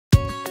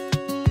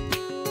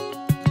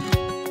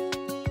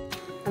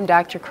I'm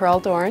Dr.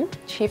 Carol Doran,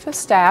 Chief of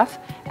Staff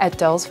at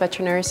Dell's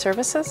Veterinary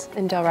Services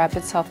in Dell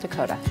Rapids, South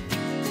Dakota.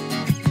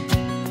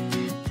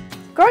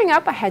 Growing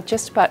up, I had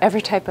just about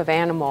every type of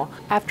animal.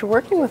 After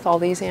working with all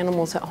these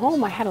animals at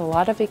home, I had a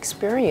lot of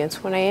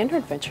experience when I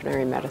entered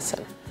veterinary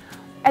medicine.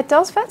 At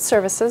Dell's Vet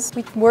Services,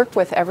 we work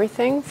with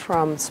everything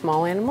from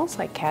small animals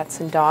like cats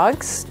and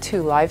dogs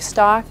to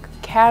livestock,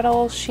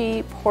 cattle,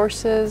 sheep,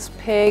 horses,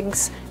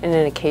 pigs, and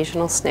an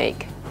occasional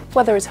snake.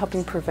 Whether it's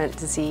helping prevent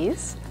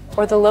disease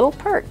or the little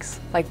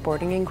perks like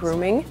boarding and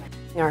grooming,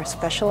 our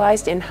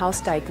specialized in-house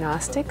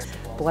diagnostics,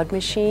 blood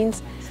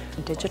machines,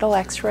 digital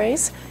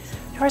x-rays,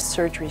 our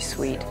surgery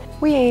suite.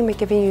 We aim at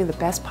giving you the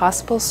best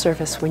possible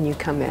service when you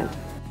come in.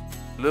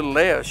 Little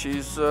Leia,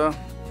 she's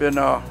been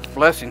a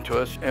blessing to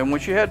us. And when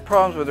she had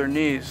problems with her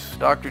knees,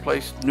 doctor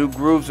placed new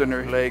grooves in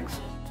her legs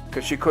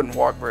because she couldn't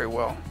walk very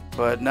well.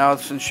 But now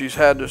since she's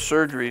had the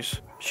surgeries,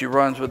 she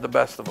runs with the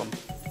best of them.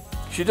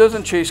 She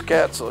doesn't chase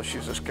cats though,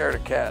 she's scared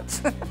of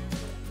cats.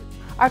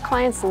 Our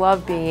clients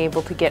love being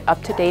able to get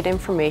up-to-date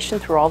information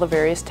through all the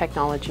various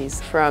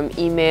technologies, from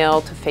email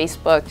to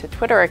Facebook to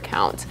Twitter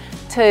accounts,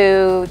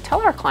 to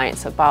tell our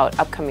clients about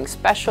upcoming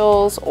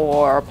specials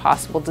or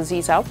possible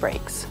disease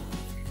outbreaks.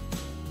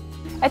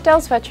 At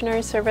Dell's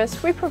Veterinary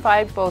Service, we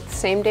provide both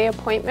same-day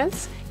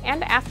appointments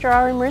and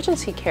after-hour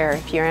emergency care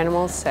if your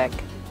animal is sick.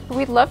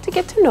 We'd love to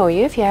get to know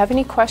you. If you have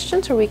any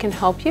questions or we can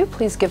help you,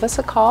 please give us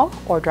a call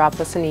or drop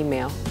us an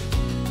email.